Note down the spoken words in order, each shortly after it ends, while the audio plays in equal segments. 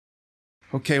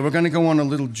Okay, we're going to go on a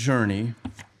little journey.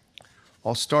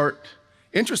 I'll start,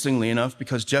 interestingly enough,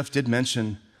 because Jeff did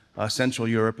mention Central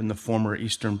Europe and the former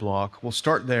Eastern Bloc. We'll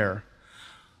start there.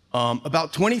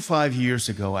 About 25 years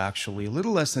ago, actually, a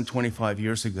little less than 25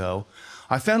 years ago,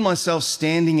 I found myself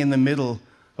standing in the middle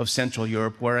of Central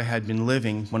Europe where I had been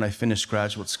living when I finished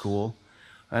graduate school,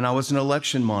 and I was an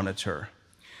election monitor.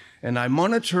 And I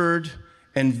monitored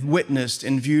and witnessed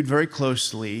and viewed very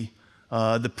closely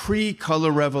the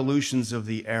pre-color revolutions of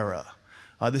the era.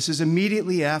 This is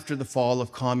immediately after the fall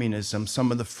of communism,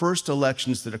 some of the first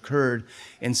elections that occurred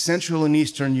in Central and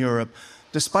Eastern Europe,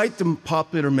 despite the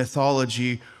popular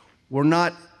mythology, were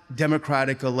not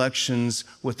democratic elections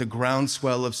with a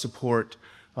groundswell of support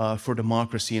for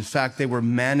democracy. In fact, they were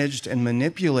managed and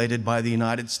manipulated by the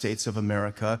United States of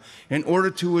America in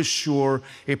order to assure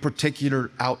a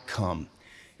particular outcome.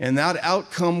 And that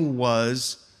outcome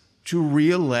was to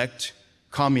re-elect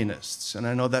communists. And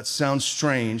I know that sounds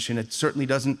strange, and it certainly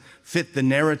doesn't fit the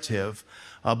narrative,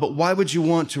 but why would you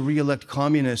want to re-elect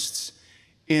communists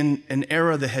in an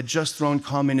era that had just thrown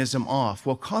communism off?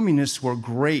 Well, communists were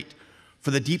great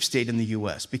for the deep state in the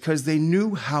US because they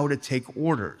knew how to take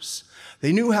orders.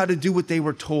 They knew how to do what they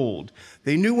were told.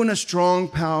 They knew when a strong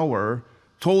power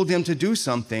told them to do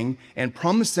something and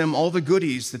promised them all the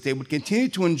goodies that they would continue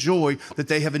to enjoy, that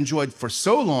they have enjoyed for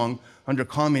so long under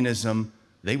communism,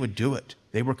 they would do it.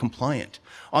 They were compliant.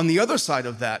 On the other side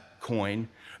of that coin,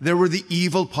 there were the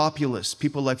evil populists,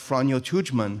 people like Franjo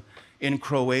Tudjman in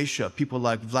Croatia, people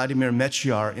like Vladimir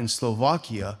Mečiar in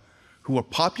Slovakia, who were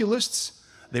populists.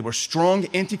 They were strong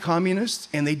anti-communists,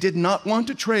 and they did not want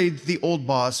to trade the old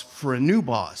boss for a new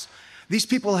boss. These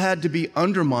people had to be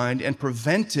undermined and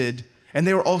prevented, and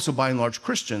they were also by and large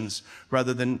Christians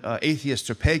rather than atheists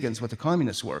or pagans, what the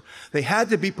communists were. They had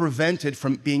to be prevented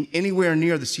from being anywhere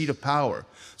near the seat of power.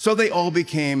 So they all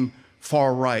became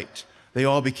far right. They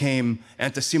all became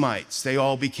anti-Semites. They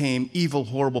all became evil,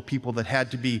 horrible people that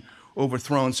had to be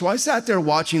overthrown. So I sat there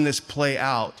watching this play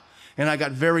out, and I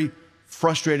got very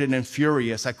frustrated and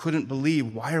furious. I couldn't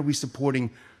believe, why are we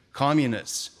supporting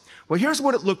communists? Well, here's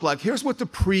what it looked like. Here's what the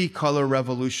pre-color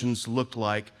revolutions looked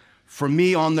like for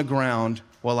me on the ground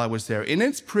while I was there. And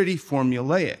it's pretty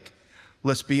formulaic.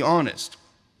 Let's be honest.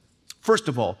 First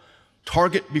of all,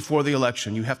 target before the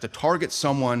election. You have to target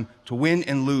someone to win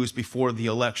and lose before the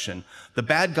election. The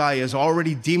bad guy is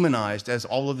already demonized as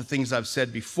all of the things I've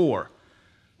said before.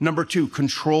 Number two,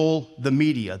 control the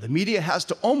media. The media has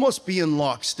to almost be in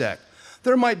lockstep.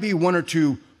 There might be one or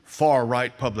two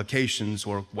far-right publications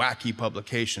or wacky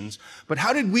publications, but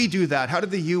how did we do that? How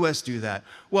did the US do that?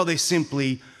 Well, they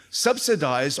simply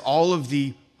subsidized all of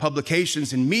the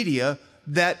publications and media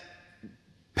that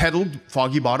peddled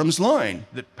Foggy Bottom's line,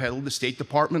 that peddled the State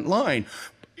Department line,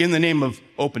 in the name of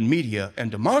open media and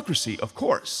democracy, of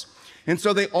course. And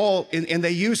so they all, and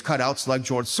they use cutouts like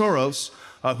George Soros,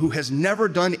 who has never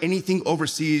done anything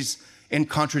overseas in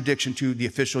contradiction to the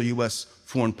official US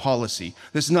foreign policy.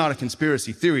 This is not a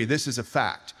conspiracy theory, this is a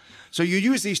fact. So you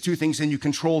use these two things and you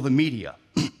control the media.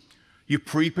 You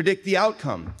pre-predict the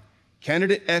outcome.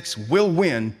 Candidate X will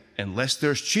win unless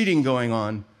there's cheating going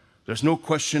on. There's no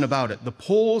question about it. The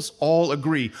polls all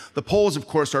agree. The polls, of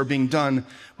course, are being done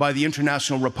by the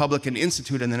International Republican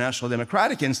Institute and the National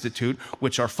Democratic Institute,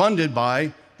 which are funded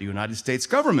by the United States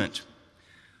government.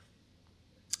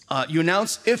 You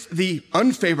announce if the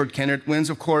unfavored candidate wins,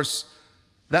 of course,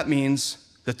 that means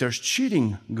that there's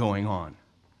cheating going on.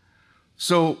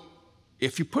 So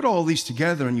if you put all these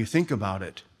together and you think about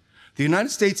it, the United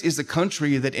States is the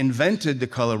country that invented the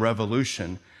color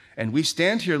revolution. And we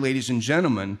stand here, ladies and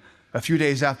gentlemen, a few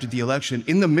days after the election,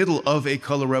 in the middle of a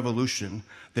color revolution,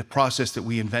 the process that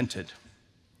we invented.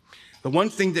 The one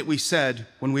thing that we said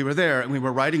when we were there, and we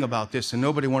were writing about this, and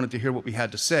nobody wanted to hear what we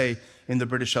had to say in the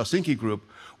British Helsinki group,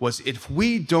 was if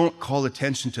we don't call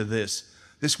attention to this,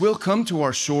 this will come to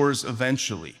our shores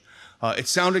eventually. It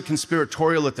sounded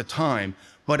conspiratorial at the time,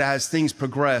 but as things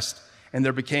progressed and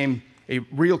there became a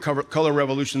real color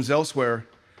revolutions elsewhere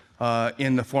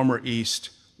in the former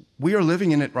East, we are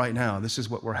living in it right now. This is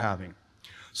what we're having.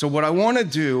 So what I want to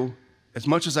do, as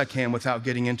much as I can without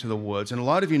getting into the woods, and a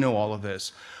lot of you know all of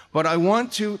this, but I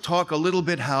want to talk a little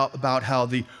bit about how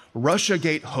the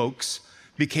Russiagate hoax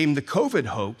became the COVID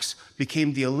hoax,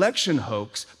 became the election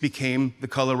hoax, became the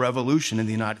color revolution in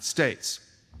the United States.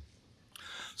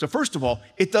 So first of all,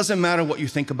 it doesn't matter what you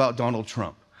think about Donald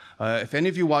Trump. If any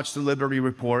of you watch the Liberty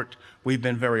Report, we've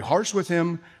been very harsh with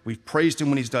him. We've praised him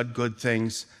when he's done good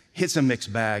things. It's a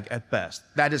mixed bag at best.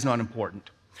 That is not important.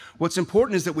 What's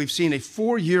important is that we've seen a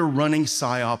 4-year running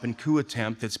psyop and coup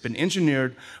attempt that's been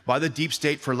engineered by the deep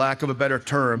state, for lack of a better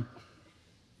term.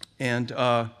 And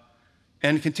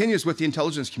and continues with the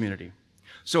intelligence community.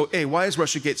 So, A, why is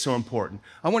Russiagate so important?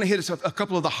 I want to hit a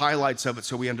couple of the highlights of it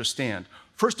so we understand.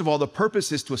 First of all, the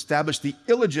purpose is to establish the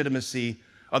illegitimacy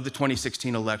of the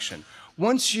 2016 election.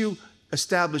 Once you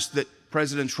establish that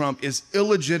President Trump is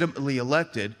illegitimately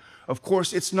elected, of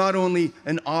course, it's not only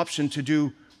an option to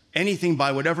do anything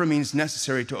by whatever means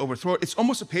necessary to overthrow it, it's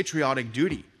almost a patriotic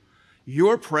duty.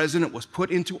 Your president was put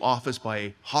into office by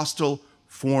a hostile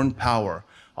foreign power,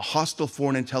 a hostile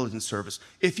foreign intelligence service.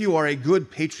 If you are a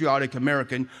good patriotic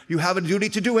American, you have a duty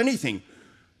to do anything.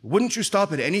 Wouldn't you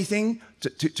stop at anything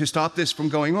to stop this from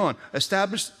going on?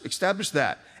 Establish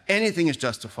that. Anything is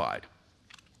justified.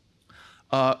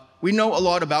 We know a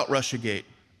lot about Russiagate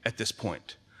at this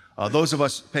point. Those of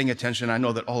us paying attention, I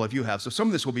know that all of you have, so some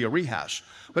of this will be a rehash.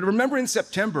 But remember in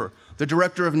September, the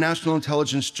Director of National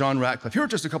Intelligence, John Ratcliffe, here are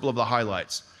just a couple of the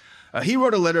highlights. He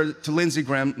wrote a letter to Lindsey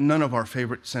Graham, none of our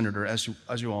favorite senator, as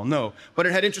you all know, but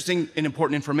it had interesting and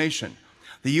important information.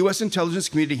 The U.S. intelligence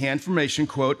community had information,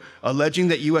 quote, alleging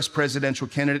that U.S. presidential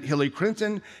candidate Hillary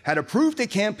Clinton had approved a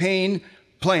campaign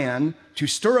plan to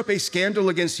stir up a scandal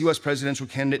against U.S. presidential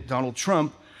candidate Donald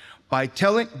Trump by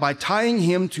tying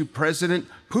him to President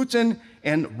Putin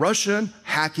and Russian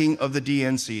hacking of the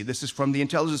DNC. This is from the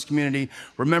intelligence community.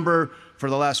 Remember, for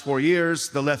the last 4 years,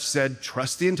 the left said,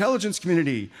 trust the intelligence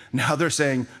community. Now they're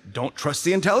saying, don't trust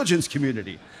the intelligence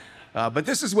community. But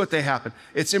this is what they happened.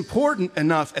 It's important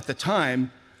enough at the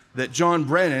time that John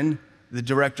Brennan, the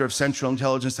director of Central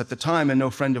Intelligence at the time and no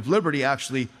friend of liberty,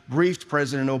 actually briefed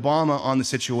President Obama on the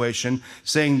situation,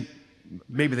 saying,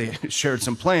 maybe they shared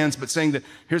some plans, but saying that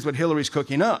here's what Hillary's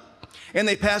cooking up. And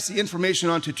they passed the information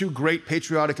on to two great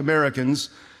patriotic Americans,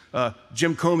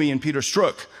 Jim Comey and Peter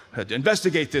Strzok, to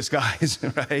investigate this, guys,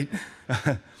 right?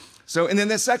 And then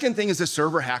the second thing is the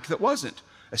server hack that wasn't.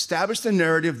 Establish the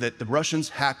narrative that the Russians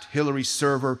hacked Hillary's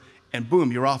server, and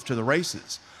boom, you're off to the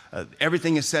races.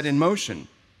 Everything is set in motion.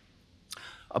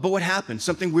 But what happened?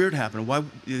 Something weird happened. Why?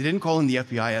 They didn't call in the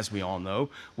FBI, as we all know,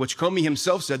 which Comey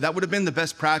himself said that would have been the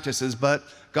best practices, but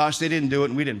gosh, they didn't do it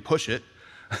and we didn't push it.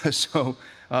 So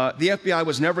the FBI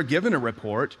was never given a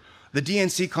report. The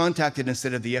DNC contacted,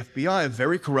 instead of the FBI, a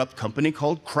very corrupt company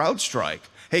called CrowdStrike.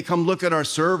 Hey, come look at our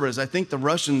servers. I think the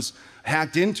Russians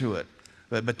hacked into it.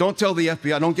 But don't tell the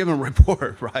FBI, don't give them a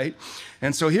report, right?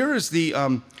 And so here is the,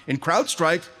 in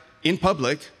CrowdStrike, in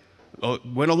public,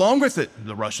 went along with it.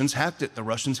 The Russians hacked it. The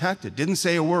Russians hacked it. Didn't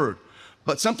say a word.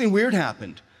 But something weird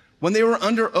happened. When they were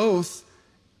under oath,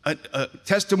 a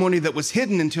testimony that was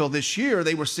hidden until this year,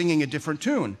 they were singing a different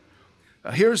tune.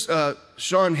 Here's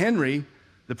Sean Henry,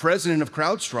 the president of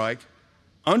CrowdStrike,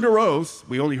 under oath,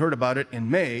 we only heard about it in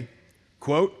May,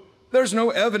 quote, there's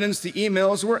no evidence the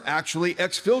emails were actually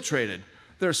exfiltrated.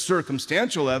 There's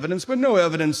circumstantial evidence, but no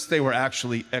evidence they were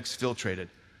actually exfiltrated,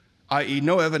 i.e.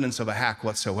 no evidence of a hack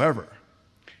whatsoever.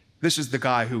 This is the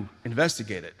guy who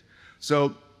investigated.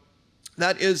 So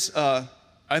that is, I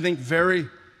think, very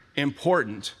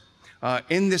important.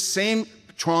 In this same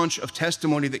tranche of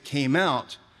testimony that came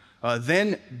out,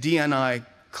 then DNI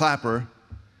Clapper,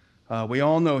 we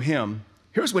all know him,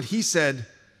 here's what he said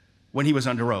when he was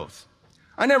under oath.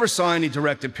 I never saw any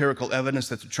direct empirical evidence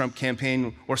that the Trump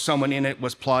campaign or someone in it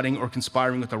was plotting or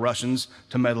conspiring with the Russians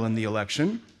to meddle in the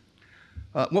election.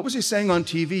 What was he saying on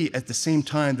TV at the same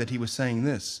time that he was saying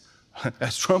this?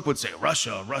 As Trump would say,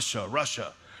 Russia, Russia,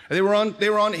 Russia. He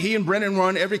and Brennan were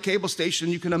on every cable station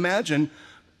you can imagine,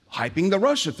 hyping the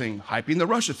Russia thing, hyping the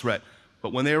Russia threat.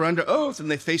 But when they were under oath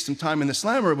and they faced some time in the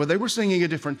slammer, well, they were singing a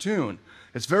different tune.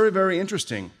 It's very, very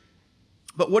interesting.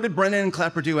 But what did Brennan and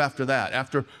Clapper do after that?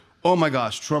 After, oh my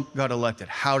gosh, Trump got elected.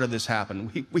 How did this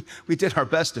happen? We did our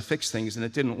best to fix things and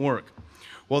it didn't work.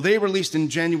 Well, they released in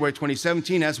January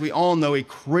 2017, as we all know, a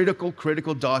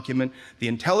critical document, the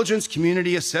Intelligence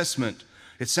Community Assessment.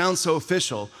 It sounds so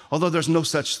official, although there's no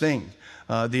such thing.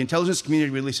 The intelligence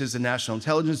community releases the National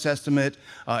Intelligence Estimate.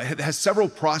 It has several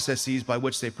processes by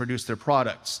which they produce their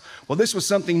products. Well, this was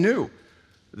something new.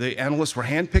 The analysts were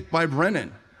handpicked by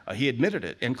Brennan. He admitted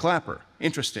it, and Clapper.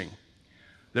 Interesting.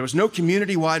 There was no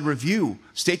community-wide review.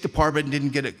 State Department didn't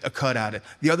get a cut at it.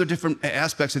 The other different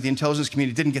aspects of the intelligence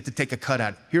community didn't get to take a cut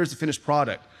at it. Here's the finished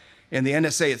product. And the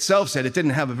NSA itself said it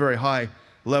didn't have a very high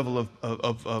level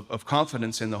of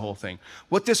confidence in the whole thing.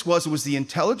 What this was the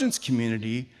intelligence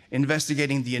community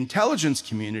investigating the intelligence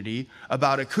community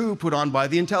about a coup put on by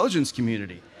the intelligence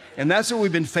community. And that's what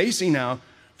we've been facing now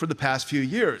for the past few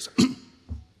years.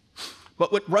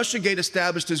 But what Russiagate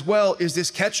established as well is this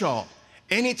catch-all.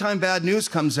 Anytime bad news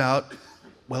comes out,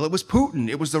 well, it was Putin,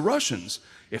 it was the Russians.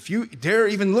 If you dare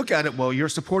even look at it, well, you're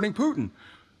supporting Putin.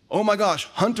 Oh my gosh,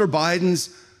 Hunter Biden's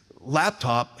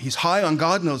laptop. He's high on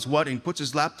God knows what, and he puts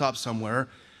his laptop somewhere.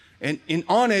 And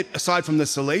on it, aside from the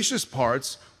salacious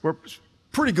parts, were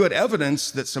pretty good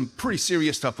evidence that some pretty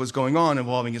serious stuff was going on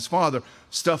involving his father,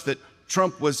 stuff that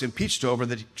Trump was impeached over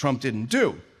that Trump didn't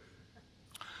do.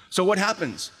 So what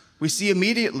happens? We see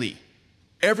immediately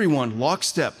everyone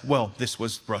lockstep. Well, this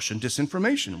was Russian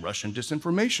disinformation, Russian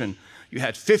disinformation. You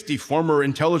had 50 former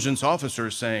intelligence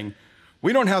officers saying,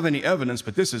 we don't have any evidence,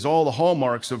 but this is all the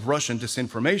hallmarks of Russian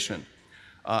disinformation.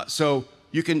 So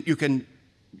you can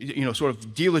sort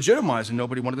of delegitimize, and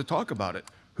nobody wanted to talk about it.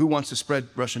 Who wants to spread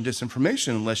Russian disinformation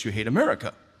unless you hate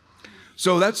America?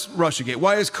 So that's Russiagate.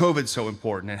 Why is COVID so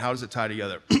important, and how does it tie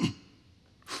together?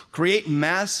 Create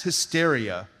mass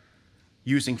hysteria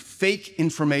using fake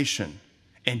information,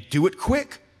 and do it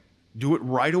quick. Do it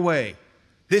right away.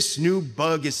 This new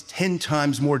bug is 10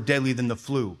 times more deadly than the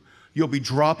flu. You'll be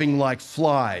dropping like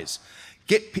flies.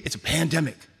 It's a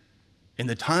pandemic. In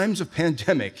the times of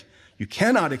pandemic, you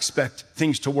cannot expect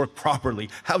things to work properly.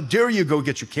 How dare you go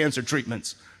get your cancer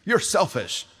treatments? You're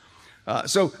selfish.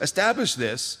 So establish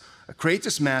this, create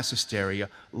this mass hysteria,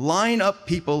 line up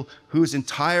people whose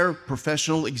entire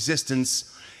professional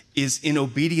existence is in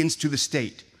obedience to the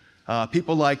state.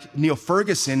 People like Neil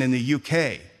Ferguson in the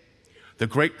UK, the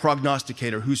great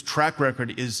prognosticator whose track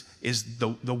record is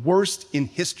the worst in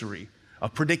history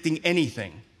of predicting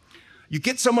anything. You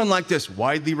get someone like this,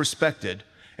 widely respected,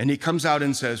 and he comes out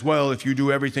and says, well, if you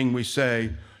do everything we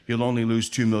say, you'll only lose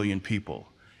 2 million people.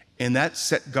 And that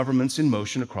set governments in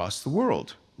motion across the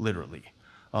world, literally.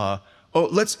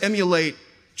 Let's emulate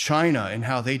China and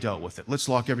how they dealt with it. Let's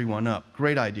lock everyone up.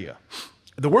 Great idea.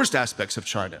 The worst aspects of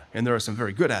China, and there are some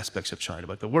very good aspects of China,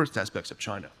 but the worst aspects of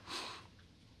China.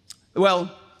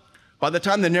 Well, by the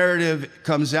time the narrative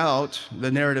comes out, the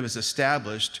narrative is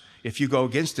established. If you go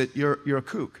against it, you're a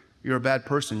kook. You're a bad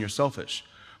person. You're selfish.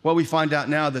 Well, we find out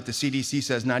now that the CDC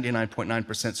says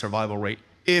 99.9% survival rate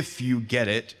if you get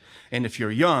it. And if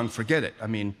you're young, forget it. I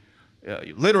mean,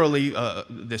 literally,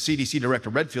 the CDC director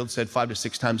Redfield said 5 to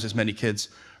 6 times as many kids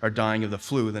are dying of the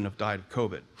flu than have died of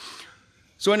COVID.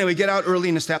 So anyway, get out early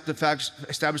and establish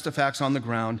the facts on the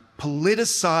ground.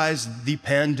 Politicize the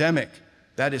pandemic.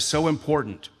 That is so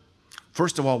important.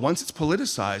 First of all, once it's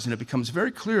politicized and it becomes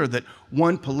very clear that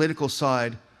one political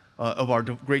side of our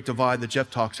great divide that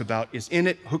Jeff talks about is in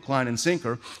it, hook, line, and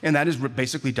sinker, and that is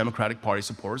basically Democratic Party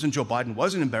supporters. And Joe Biden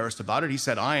wasn't embarrassed about it. He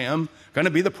said, I am going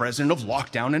to be the president of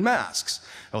lockdown and masks.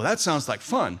 Oh, that sounds like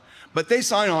fun. But they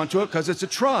sign on to it because it's a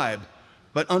tribe.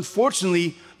 But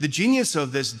unfortunately, the genius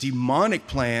of this demonic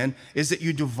plan is that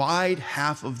you divide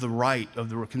half of the right, of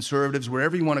the conservatives,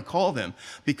 wherever you want to call them,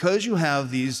 because you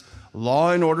have these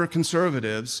law and order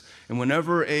conservatives, and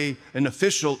whenever an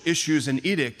official issues an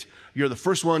edict, you're the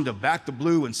first one to back the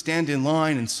blue and stand in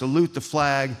line and salute the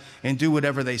flag and do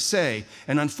whatever they say.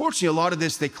 And unfortunately, a lot of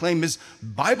this they claim is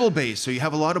Bible-based. So you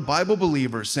have a lot of Bible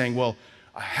believers saying, well,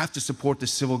 I have to support the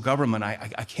civil government.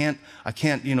 I can't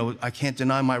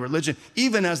deny my religion,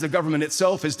 even as the government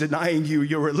itself is denying you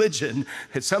your religion.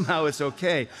 Somehow it's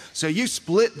okay. So you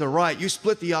split the right, you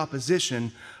split the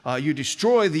opposition, you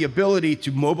destroy the ability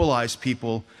to mobilize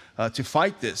people to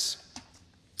fight this,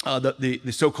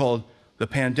 the so-called the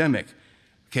pandemic.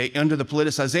 Okay, under the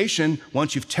politicization,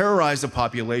 once you've terrorized the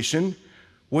population,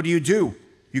 what do?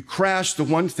 You crash the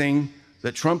one thing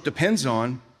that Trump depends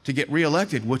on to get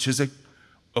reelected, which is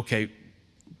okay,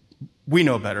 we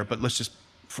know better, but let's just,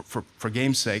 for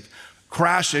game's sake,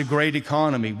 crash a great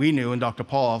economy. We knew, and Dr.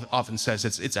 Paul often says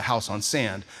it's a house on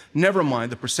sand. Never mind,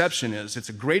 the perception is it's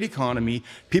a great economy.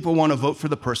 People want to vote for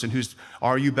the person who's,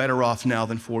 are you better off now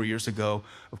than 4 years ago?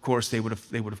 Of course, they would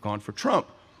have gone for Trump.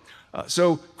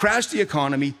 So crash the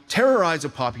economy, terrorize a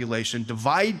population,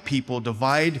 divide people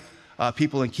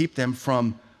and keep them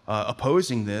from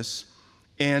opposing this.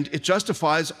 And it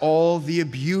justifies all the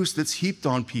abuse that's heaped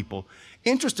on people.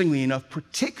 Interestingly enough,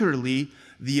 particularly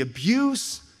the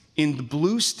abuse in the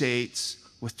blue states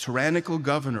with tyrannical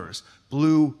governors,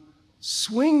 blue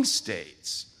swing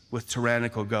states with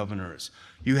tyrannical governors.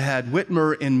 You had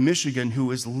Whitmer in Michigan, who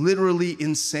is literally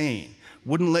insane,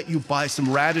 wouldn't let you buy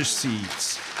some radish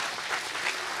seeds.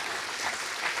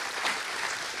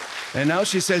 And now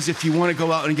she says if you want to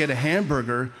go out and get a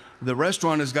hamburger, the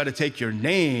restaurant has got to take your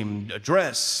name,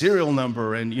 address, serial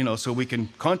number, and, so we can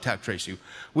contact trace you.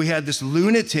 We had this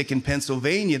lunatic in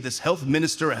Pennsylvania, this health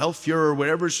minister, a health Führer,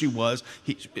 whatever she was,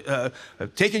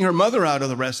 taking her mother out of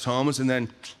the rest homes and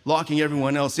then locking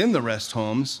everyone else in the rest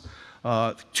homes.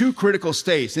 2 critical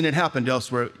states, and it happened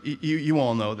elsewhere. You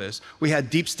all know this. We had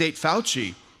deep state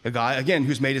Fauci, a guy, again,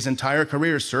 who's made his entire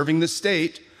career serving the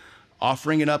state,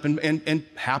 offering it up, and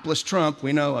hapless Trump,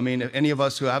 we know, I mean, any of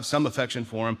us who have some affection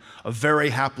for him, a very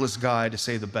hapless guy, to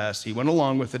say the best. He went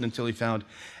along with it until he found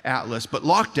Atlas. But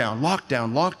lockdown,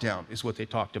 lockdown, lockdown is what they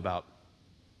talked about.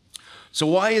 So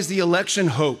why is the election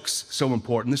hoax so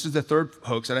important? This is the third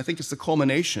hoax, and I think it's the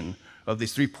culmination of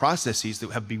these three processes that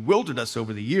have bewildered us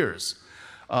over the years.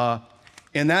 And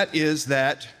that is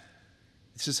that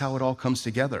this is how it all comes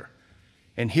together.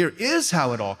 And here is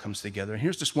how it all comes together. And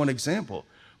here's just one example.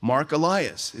 Mark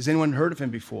Elias. Has anyone heard of him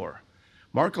before?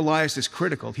 Mark Elias is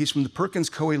critical. He's from the Perkins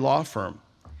Coie law firm.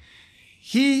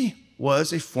 He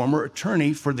was a former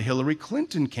attorney for the Hillary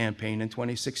Clinton campaign in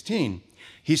 2016.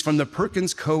 He's from the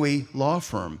Perkins Coie law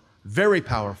firm. Very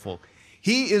powerful.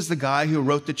 He is the guy who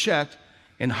wrote the check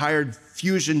and hired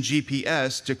Fusion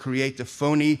GPS to create the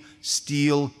phony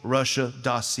Steal Russia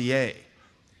dossier.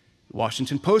 The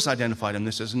Washington Post identified him.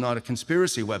 This is not a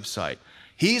conspiracy website.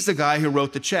 He's the guy who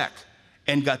wrote the check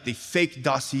and got the fake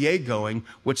dossier going,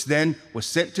 which then was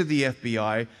sent to the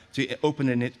FBI to open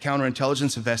a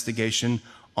counterintelligence investigation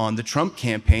on the Trump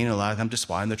campaign and allow them to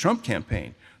spy on the Trump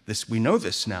campaign. We know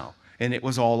this now, and it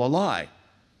was all a lie.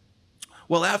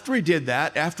 Well, after he did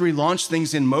that, after he launched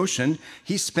things in motion,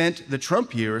 he spent the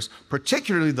Trump years,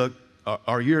 particularly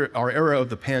our era of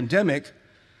the pandemic,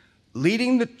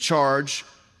 leading the charge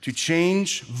to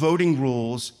change voting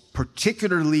rules,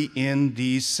 particularly in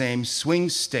these same swing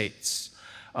states.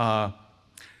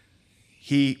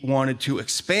 He wanted to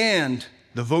expand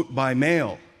the vote by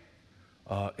mail,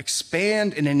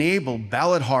 expand and enable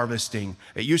ballot harvesting.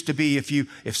 It used to be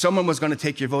if someone was going to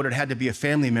take your vote, it had to be a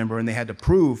family member, and they had to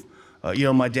prove,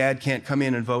 my dad can't come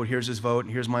in and vote, here's his vote,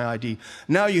 and here's my ID.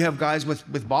 Now you have guys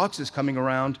with boxes coming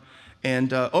around,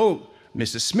 and oh,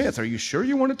 Mrs. Smith, are you sure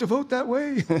you wanted to vote that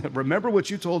way? Remember what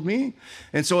you told me?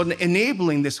 And so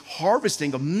enabling this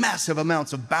harvesting of massive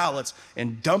amounts of ballots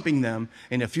and dumping them,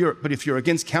 and if you're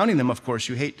against counting them, of course,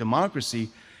 you hate democracy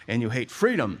and you hate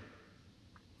freedom.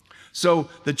 So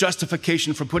the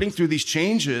justification for putting through these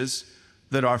changes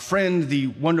that our friend, the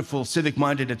wonderful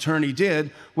civic-minded attorney,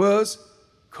 did was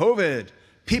COVID.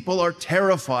 People are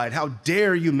terrified. How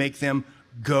dare you make them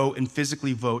go and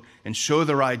physically vote and show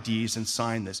their IDs and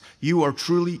sign this? You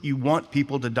want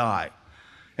people to die.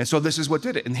 And so this is what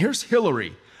did it. And here's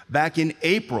Hillary back in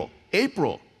April.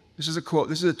 This is a quote,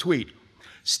 this is a tweet.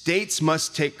 States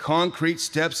must take concrete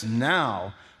steps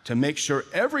now to make sure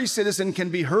every citizen can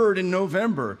be heard in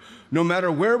November, no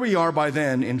matter where we are by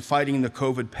then in fighting the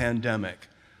COVID pandemic.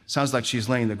 Sounds like she's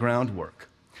laying the groundwork.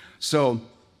 So,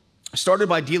 started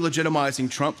by delegitimizing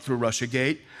Trump through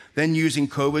Russiagate, then using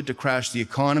COVID to crash the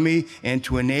economy and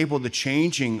to enable the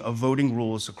changing of voting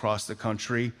rules across the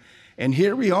country. And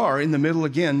here we are in the middle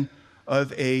again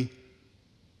of a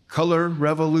color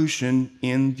revolution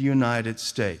in the United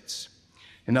States.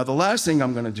 And now the last thing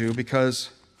I'm going to do, because,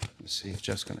 let's see if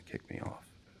Jeff's going to kick me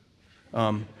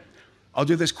off. I'll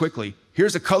do this quickly.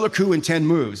 Here's a color coup in 10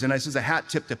 moves. And this is a hat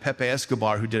tip to Pepe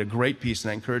Escobar, who did a great piece,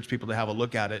 and I encourage people to have a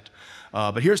look at it.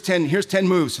 But here's 10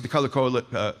 moves to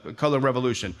the color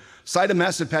revolution. Cite a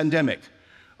massive pandemic.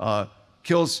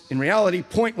 Kills, in reality,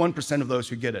 0.1% of those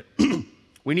who get it.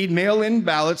 We need mail-in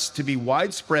ballots to be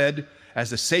widespread as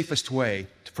the safest way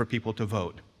for people to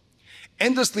vote.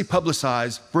 Endlessly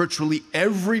publicize virtually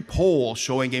every poll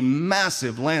showing a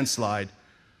massive landslide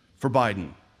for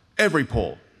Biden. Every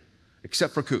poll,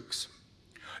 except for kooks.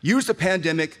 Use the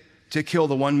pandemic to kill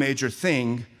the one major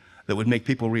thing that would make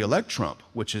people re-elect Trump,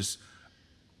 which is,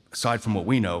 aside from what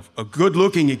we know, a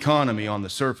good-looking economy on the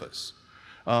surface.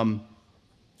 Biden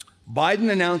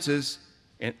announces,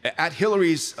 at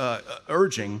Hillary's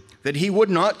urging, that he would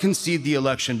not concede the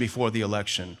election before the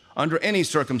election. Under any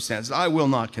circumstances, I will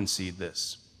not concede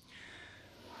this.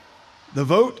 The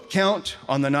vote count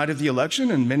on the night of the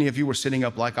election, and many of you were sitting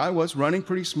up like I was, running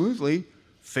pretty smoothly,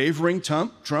 favoring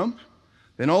Trump.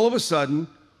 Then all of a sudden,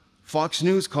 Fox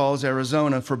News calls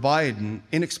Arizona for Biden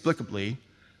inexplicably,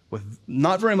 with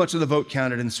not very much of the vote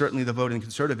counted, and certainly the vote in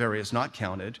conservative areas not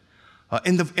counted.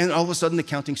 And all of a sudden, the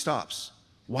counting stops.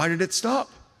 Why did it stop?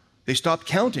 They stopped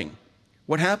counting.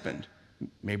 What happened?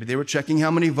 Maybe they were checking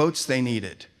how many votes they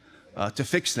needed to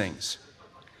fix things.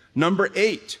 Number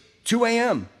 8, 2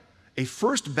 a.m. A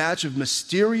first batch of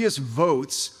mysterious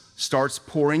votes starts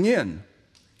pouring in.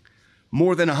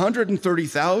 More than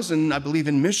 130,000, I believe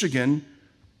in Michigan,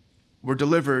 were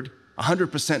delivered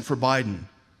 100% for Biden.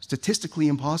 Statistically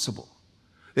impossible.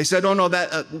 They said, oh no,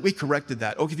 we corrected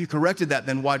that. Okay, if you corrected that,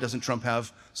 then why doesn't Trump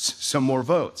have some more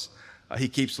votes? He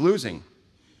keeps losing.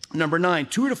 Number 9,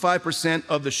 2 to 5%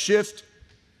 of the shift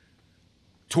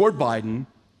toward Biden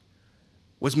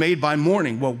was made by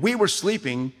morning. While we were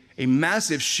sleeping, a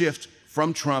massive shift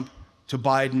from Trump to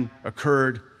Biden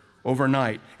occurred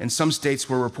overnight, and some states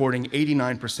were reporting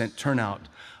 89% turnout.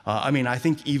 I mean, I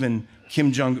think even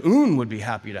Kim Jong-un would be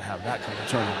happy to have that kind of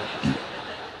turnout.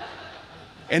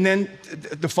 And then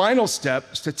the final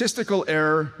step, statistical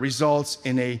error results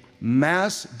in a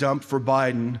mass dump for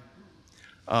Biden.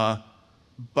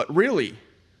 But really,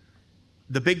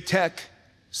 the big tech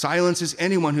silences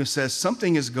anyone who says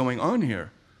something is going on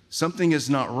here. Something is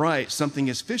not right. Something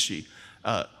is fishy.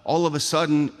 All of a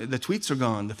sudden, the tweets are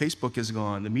gone. The Facebook is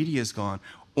gone. The media is gone.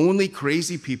 Only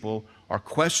crazy people are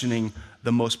questioning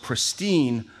the most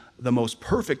pristine, the most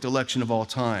perfect election of all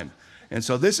time. And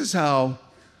so this is how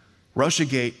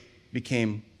Russiagate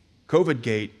became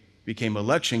COVIDgate, became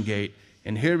Electiongate,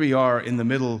 and here we are in the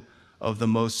middle of the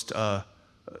most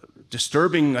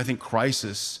disturbing, I think,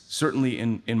 crisis, certainly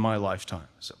in my lifetime.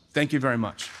 So thank you very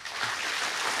much.